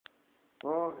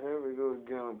we go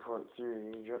again on part 3.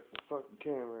 You dropped the fucking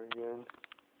camera again.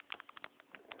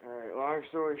 Alright, long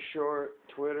story short,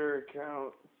 Twitter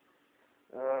account,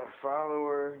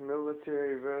 follower,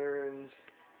 military veterans.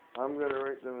 I'm gonna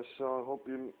write them a song. Hope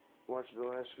you watch the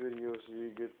last video so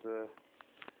you get the,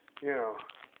 the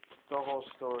whole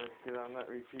story, because I'm not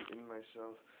repeating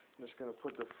myself. I'm just gonna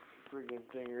put the friggin'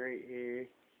 thing right here.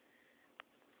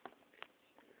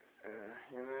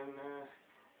 And then,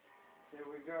 here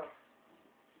we go. As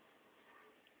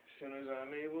soon as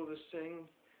I'm able to sing,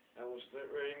 I will start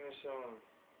writing the song.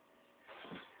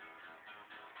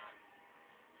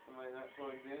 Am I not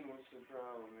plugged in? What's the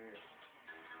problem here?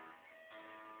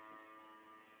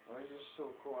 Why is it so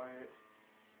quiet?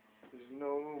 There's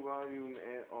no volume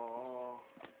at all.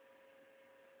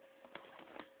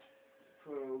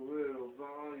 Put a little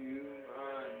volume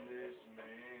on this man.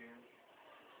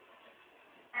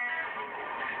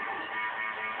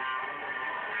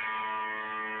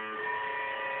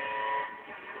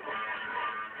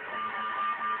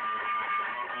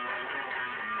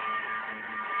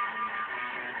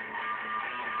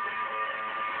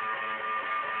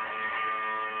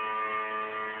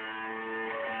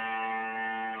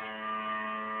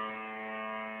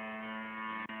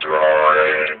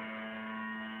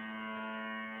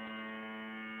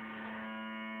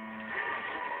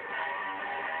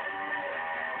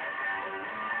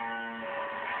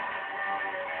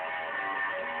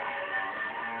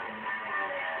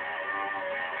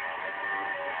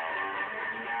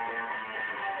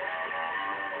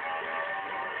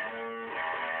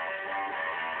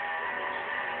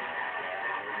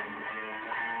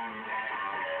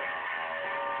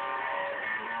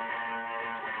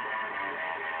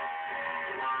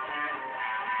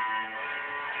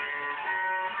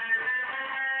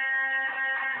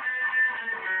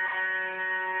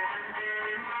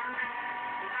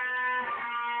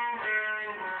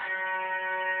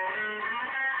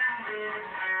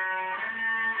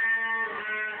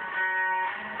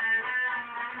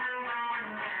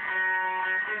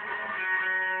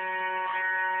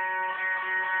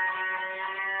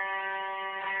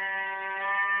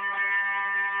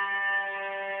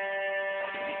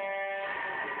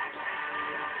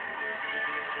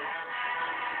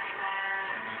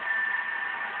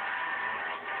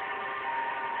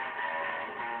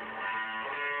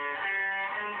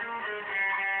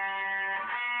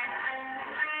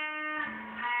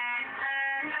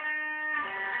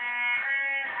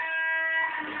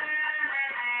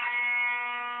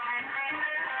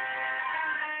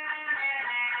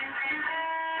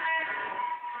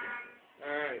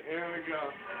 Alright, here we go.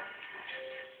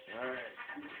 Alright.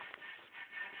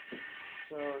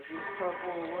 So, just a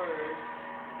couple of words.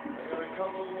 I got a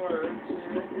couple of words here.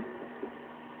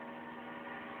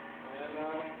 And,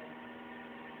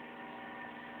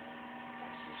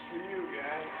 this is for you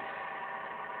guys.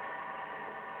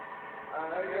 I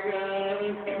got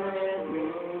a couple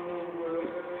of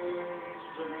words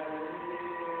right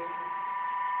here.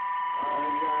 I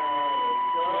got a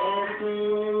couple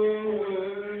of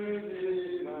words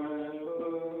in my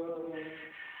book.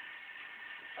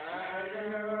 I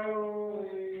got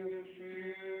only a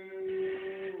few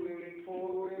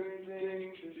important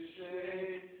things to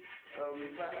say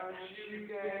about you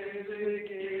guys that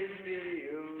gave me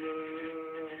a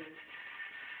look.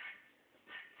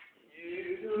 You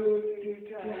took the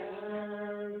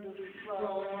time to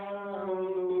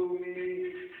follow me,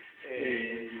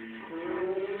 and you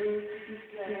took the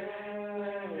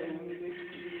time to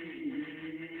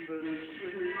keep us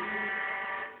free.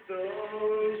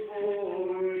 Those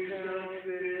boys out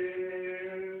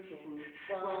there from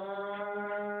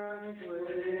fine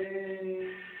place.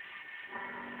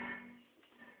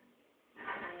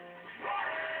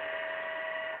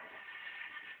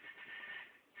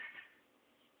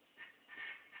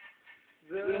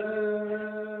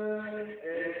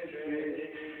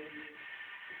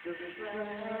 The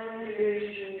foundation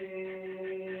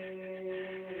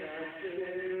out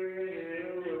there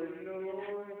in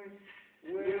Illinois,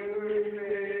 where we're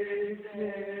raised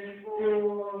and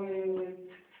born.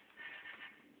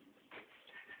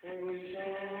 Only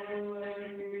someone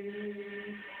like me,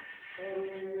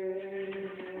 raised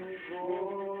and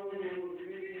born, will be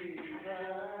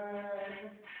proud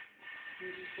to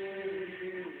serve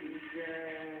you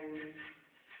guys.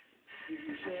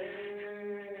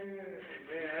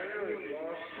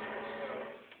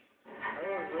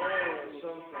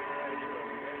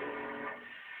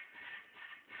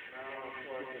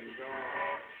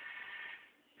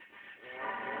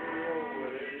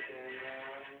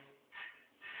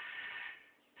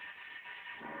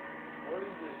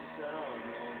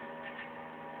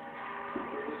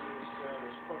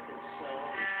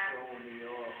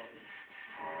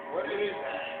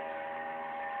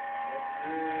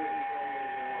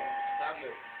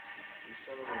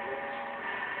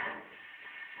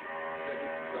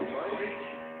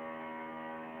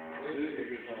 this is a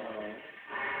good time.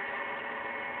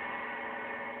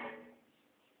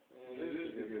 This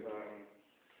is a good time.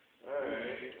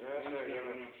 Alright, that's not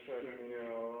gonna fuck me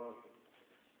all up.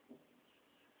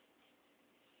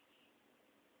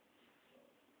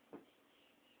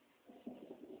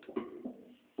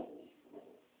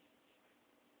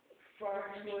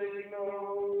 Fox Lake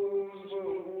knows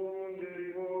what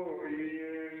wounded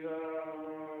warriors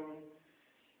are.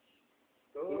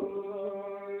 Those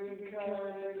are the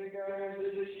kind of guys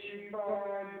that you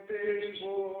find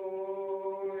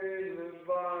baseball in the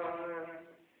bar.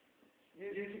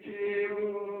 Get the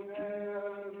table,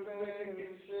 have the back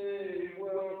and say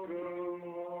welcome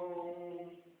home.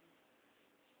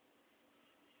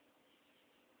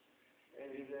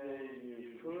 And then you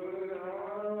put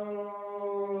on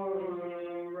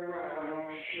a rock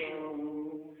show.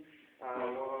 I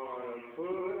wanna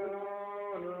put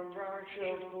on a rock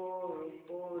show for the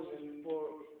boys in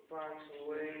Fox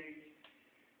Lake.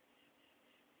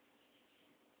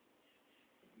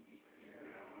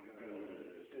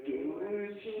 Do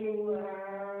it so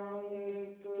loud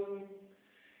that the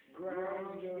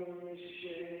ground's gonna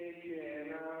shake, and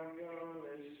I'm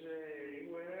gonna say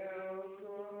welcome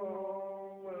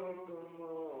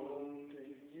home to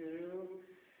you,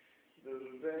 the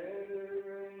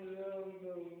veterans of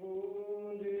the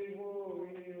wounded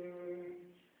warrior.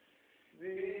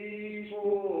 These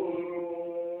poor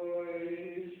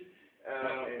boys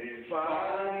out in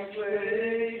Fox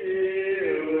Lake,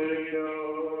 Illinois.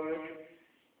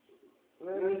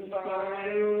 Let's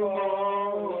buy them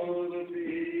all the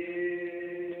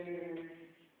beer.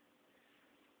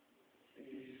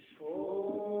 These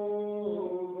poor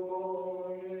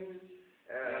boys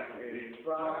out in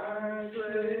Fox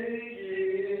Lake,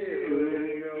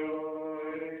 Illinois.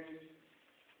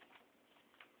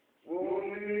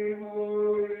 Wounded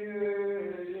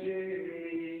warriors, hear me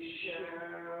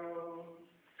shout.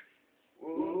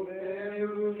 We'll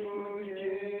never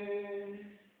forget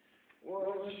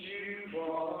what you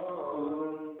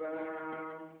fought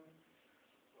about.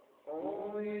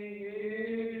 Only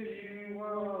if you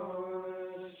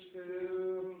want us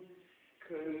to,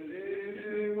 'cause if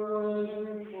it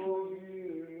wasn't for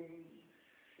you,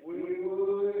 we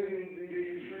wouldn't be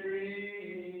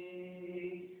free.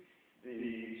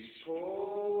 These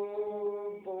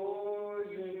poor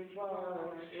boys in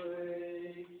Fox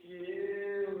Lake,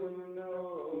 Illinois.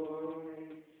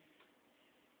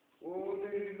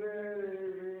 Wounded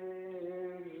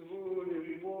veterans,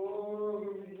 wounded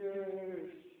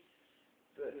warriors,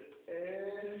 the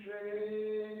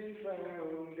FA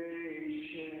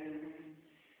Foundation.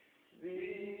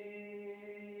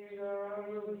 These are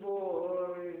the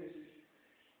boys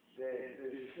that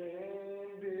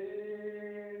defended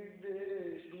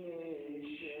this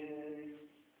nation.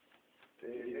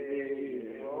 They made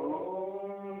it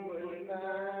home with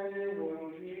 9 in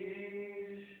one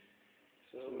piece.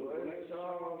 So let's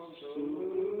all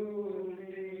salute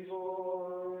these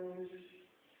boys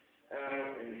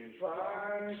out in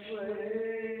Fox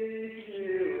Lake,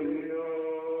 Illinois.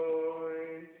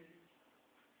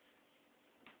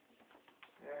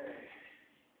 Hey,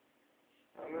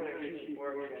 I'm gonna keep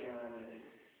working on it.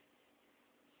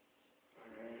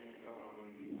 Alright,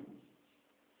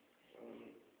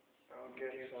 I'll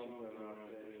get something out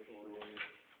there for you.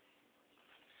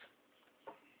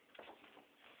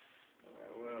 I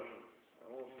will. I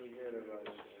won't forget about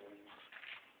you.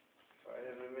 If I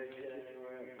ever make it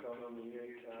anywhere, come to your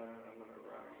town, I'm gonna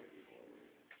rock it for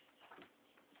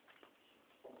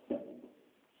you.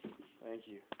 Thank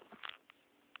you.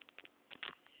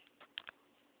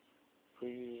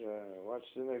 Please watch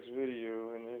the next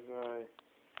video, and if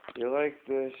you like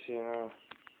this,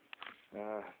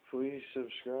 please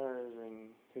subscribe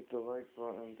and hit the like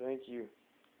button. Thank you.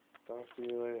 Talk to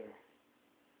you later.